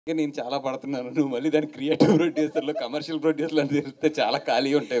నేను చాలా పడుతున్నాను. నువ్వు మళ్ళీ దాని క్రియేటివ్ ప్రొడ్యూసర్లు, కమర్షియల్ ప్రొడ్యూసర్లు అని తెలిస్తే చాలా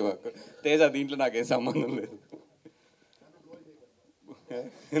ఖాళీ ఉంటాయి మాకు. తేజ దీంట్లో నాకేం సంబంధం లేదు.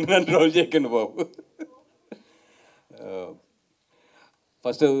 నన్ను ట్రోల్ చేయకండి బాబు.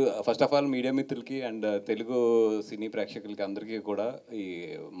 ఫస్ట్ ఆఫ్ ఆల్ మీడియా మిత్రులకి అండ్ తెలుగు సినీ ప్రేక్షకులకి అందరికీ కూడా ఈ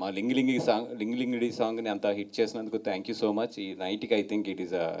మా లింగిడి సాంగ్ని అంత హిట్ చేసినందుకు థ్యాంక్ యూ సో మచ్. ఈ నైట్కి I think it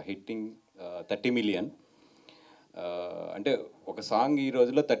is hitting 30 million. అంటే ఒక సాంగ్ ఈ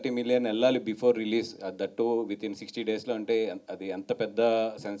రోజులో 30 million వెళ్ళాలి బిఫోర్ రిలీజ్, దట్టు వితిన్ 60 daysలో. అంటే అది ఎంత పెద్ద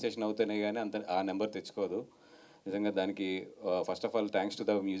సెన్సేషన్ అవుతేనే కానీ ఆ నెంబర్ తెచ్చుకోదు. నిజంగా దానికి first of all thanks to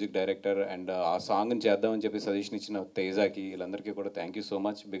the music director and ఆ సాంగ్ని చేద్దామని చెప్పి సజెషన్ ఇచ్చిన తేజాకి, వీళ్ళందరికీ కూడా thank you so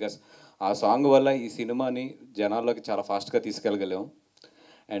much. Because ఆ సాంగ్ వల్ల ఈ సినిమాని జనాల్లోకి చాలా ఫాస్ట్గా తీసుకెళ్ళగలేం.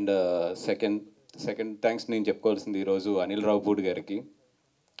 అండ్ సెకండ్ థ్యాంక్స్ నేను చెప్పుకోవాల్సింది ఈరోజు అనిల్ రావుపూడి గారికి.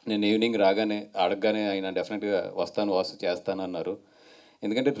 నేను ఈవినింగ్ అడగగానే ఆయన డెఫినెట్గా వస్తాను వాసు చేస్తాను అన్నారు.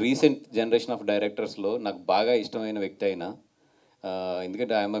 ఎందుకంటే రీసెంట్ జనరేషన్ ఆఫ్ డైరెక్టర్స్లో నాకు బాగా ఇష్టమైన వ్యక్తి అయినా,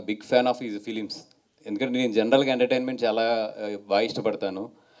 ఎందుకంటే I'm a big fan of his films. ఎందుకంటే నేను జనరల్గా ఎంటర్టైన్మెంట్ చాలా బాగా ఇష్టపడతాను.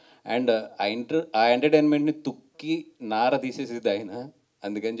 అండ్ ఆ ఎంటర్టైన్మెంట్ని తుక్కి నార తీసేసేది ఆయన.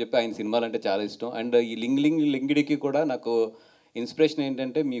 అందుకని చెప్పి ఆయన సినిమాలు అంటే చాలా ఇష్టం. అండ్ ఈ లింగిడికి కూడా నాకు ఇన్స్పిరేషన్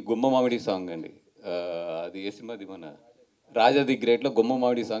ఏంటంటే మీ గుమ్మ మామిడి సాంగ్ అండి. అది ఏ సినిమా, అది మన రాజా ది గ్రేట్లో గుమ్మ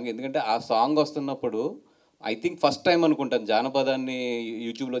మామిడి సాంగ్. ఎందుకంటే ఆ సాంగ్ వస్తున్నప్పుడు ఐ థింక్ ఫస్ట్ టైం అనుకుంటాను జానపదాన్ని,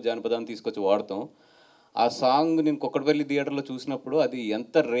 యూట్యూబ్లో జానపదాన్ని తీసుకొచ్చి వాడతాం. ఆ సాంగ్ నేను కుక్కడపల్లి థియేటర్లో చూసినప్పుడు అది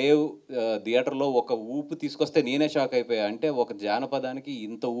ఎంత రేవ్, థియేటర్లో ఒక ఊపు తీసుకొస్తే నేనే షాక్ అయిపోయా. అంటే ఒక జానపదానికి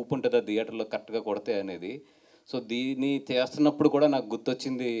ఇంత ఊపు ఉంటుంది ఆ థియేటర్లో కరెక్ట్గా కొడితే అనేది. సో దీన్ని చేస్తున్నప్పుడు కూడా నాకు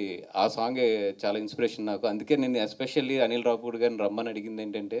గుర్తొచ్చింది ఆ సాంగే, చాలా ఇన్స్పిరేషన్ నాకు. అందుకే నేను ఎస్పెషల్లీ అనిల్ రావుపూడి గారిని రమ్మని అడిగింది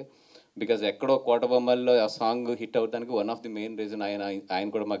ఏంటంటే, బికాజ్ ఎక్కడో కోట బొమ్మల్లో ఆ సాంగ్ హిట్ అవడానికి one of the main reason ఆయన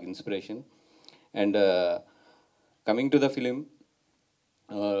కూడా మాకు inspiration. And coming to the film,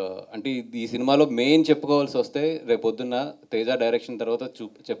 అంటే ఈ సినిమాలో మెయిన్ చెప్పుకోవాల్సి వస్తే రేపొద్దున్న తేజ డైరెక్షన్ తర్వాత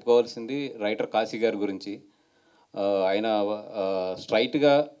చెప్పుకోవాల్సింది రైటర్ కాశీ గారి గురించి. ఆయన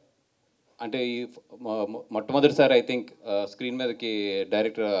స్ట్రైట్గా అంటే ఈ మొట్టమొదటిసారి ఐ థింక్ స్క్రీన్ మీదకి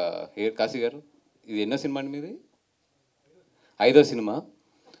డైరెక్టర్ కాశీ గారు, ఇది ఎన్నో సినిమా అండి మీది? 5వ సినిమా.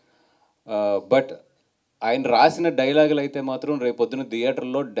 బట్ ఆయన రాసిన డైలాగులు అయితే మాత్రం రేపొద్దున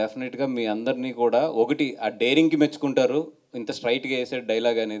థియేటర్లో డెఫినెట్గా మీ అందరినీ కూడా ఒకటి ఆ డేరింగ్కి మెచ్చుకుంటారు, ఇంత స్ట్రైట్గా వేసాడు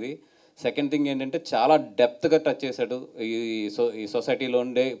డైలాగ్ అనేది. సెకండ్ థింగ్ ఏంటంటే చాలా డెప్త్గా టచ్ చేశాడు ఈ సొసైటీలో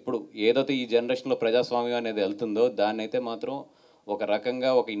ఉండే ఇప్పుడు ఏదైతే ఈ జనరేషన్లో ప్రజాస్వామ్యం అనేది వెళ్తుందో దాన్ని అయితే మాత్రం ఒక రకంగా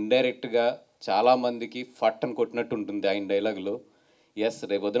ఒక ఇండైరెక్ట్గా చాలామందికి ఫట్టను కొట్టినట్టు ఉంటుంది ఆయన డైలాగులు. ఎస్,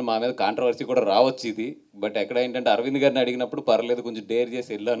 రేపొద్దున మా మీద కాంట్రవర్సీ కూడా రావచ్చు ఇది. బట్ ఎక్కడ ఏంటంటే అరవింద్ గారిని అడిగినప్పుడు పర్లేదు కొంచెం డేర్ చేసి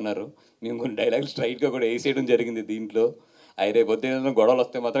వెళ్ళు అన్నారు. మేము కొన్ని డైలాగులు స్ట్రైట్గా కూడా వేసేయడం జరిగింది దీంట్లో. అవి రేపొద్దున గొడవలు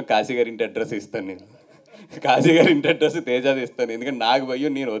వస్తే మాత్రం కాశీ గారి ఇంటి అడ్రస్ ఇస్తాను నేను. కాశీ గారి ఇంటి అడ్రస్ తేజాది ఇస్తాను. ఎందుకంటే నాకు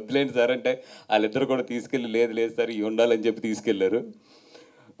భయం, నేను వద్దులేండి సార్ అంటే వాళ్ళిద్దరు కూడా తీసుకెళ్ళి లేదు సార్ ఇవి ఉండాలని చెప్పి తీసుకెళ్లారు.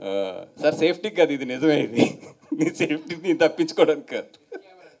 సార్ సేఫ్టీకి కాదు, ఇది నిజమే, ఇది నీ సేఫ్టీని తప్పించుకోవడానికి కాదు,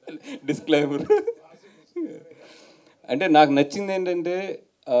 డిస్క్లైమర్. అంటే నాకు నచ్చింది ఏంటంటే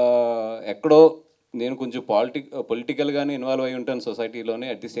ఎక్కడో నేను కొంచెం పొలిటికల్గానే ఇన్వాల్వ్ అయి ఉంటాను సొసైటీలోనే,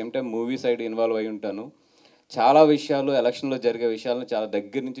 at the same time movie side involve అయి ఉంటాను. చాలా విషయాలు, ఎలక్షన్లో జరిగే విషయాలను చాలా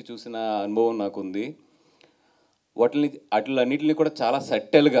దగ్గర నుంచి చూసిన అనుభవం నాకు ఉంది. అట్లన్నిటిని కూడా చాలా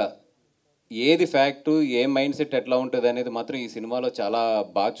సట్టెల్గా ఏది ఫ్యాక్టు, ఏ మైండ్ సెట్ ఎట్లా ఉంటుంది అనేది మాత్రం ఈ సినిమాలో చాలా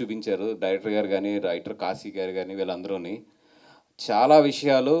బాగా చూపించారు డైరెక్టర్ గారు కానీ, రైటర్ కాశీ గారు కానీ, వీళ్ళందరూని. చాలా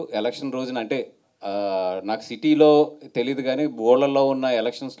విషయాలు ఎలక్షన్ రోజున, అంటే నాకు సిటీలో తెలియదు కానీ ఊళ్ళల్లో ఉన్న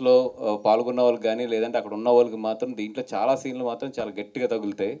ఎలక్షన్స్లో పాల్గొన్న వాళ్ళకి కానీ లేదంటే అక్కడ ఉన్న వాళ్ళకి మాత్రం దీంట్లో చాలా సీన్లు మాత్రం చాలా గట్టిగా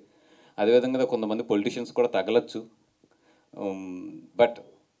తగులుతాయి. అదేవిధంగా కొంతమంది పొలిటీషియన్స్ కూడా తగలచ్చు. బట్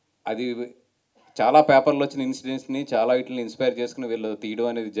అది చాలా పేపర్లో వచ్చిన ఇన్సిడెంట్స్ని చాలా వీటిని ఇన్స్పైర్ చేసుకుని వీళ్ళు తీయడం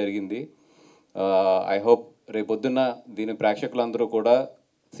అనేది జరిగింది. ఐ హోప్ రేపొద్దున్న దీని ప్రేక్షకులందరూ కూడా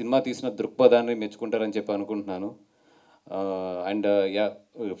సినిమా తీసిన దృక్పథాన్ని మెచ్చుకుంటారని చెప్పి అనుకుంటున్నాను. అండ్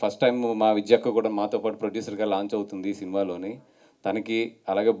ఫస్ట్ టైం మా విద్యక్క కూడా మాతో పాటు ప్రొడ్యూసర్గా లాంచ్ అవుతుంది ఈ సినిమాలోని. తనకి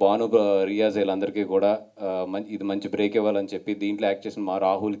అలాగే భాను, రియాజ్ వీళ్ళందరికీ కూడా ఇది మంచి బ్రేక్ ఇవ్వాలని చెప్పి దీంట్లో యాక్ట్ చేసిన మా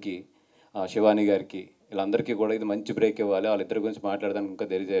రాహుల్కి, శివాని గారికి, వీళ్ళందరికీ కూడా ఇది మంచి బ్రేక్ ఇవ్వాలి. వాళ్ళిద్దరి గురించి మాట్లాడడానికి ఇంకా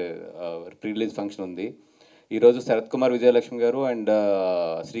ప్రీ రిలీజ్ ఫంక్షన్ ఉంది. ఈరోజు శరత్ కుమార్, విజయలక్ష్మి గారు అండ్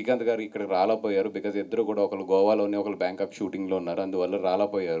శ్రీకాంత్ గారు ఇక్కడికి రాలేకపోయారు. బికాజ్ ఇద్దరు కూడా ఒకరు గోవాలోనే ఒకరు బ్యాంకాక్ షూటింగ్లో ఉన్నారు, అందువల్ల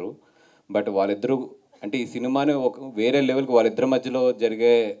రాలేకపోయారు. బట్ వాళ్ళిద్దరూ అంటే ఈ సినిమాని ఒక వేరే లెవెల్కి, వాళ్ళిద్దరి మధ్యలో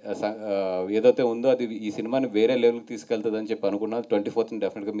జరిగే ఏదైతే ఉందో అది ఈ సినిమాని వేరే లెవెల్కి తీసుకెళ్తుంది అని చెప్పి అనుకున్నాను. 24th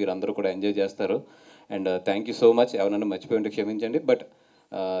డెఫినెట్గా మీరు అందరూ కూడా ఎంజాయ్ చేస్తారు. And thank you so much. ఎవరైనా మర్చిపోయి ఉంటే క్షమించండి. But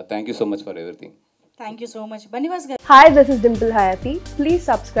thank you so much for everything. Thank you so much. Banivas garu. Hi, this is Dimple Hayati. Please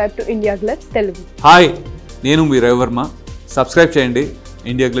subscribe to Indiaglitz Telugu. Hi, నేను మీ రవివర్మ. సబ్స్క్రైబ్ చేయండి.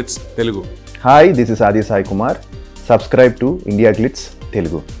 Indiaglitz Telugu. Hi, this is Adi Sai Kumar. Subscribe to Indiaglitz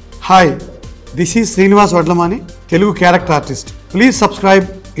Telugu. Hi this is Srinivas Vadlamani Telugu character artist. Please subscribe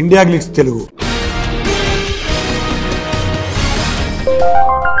India glitz Telugu.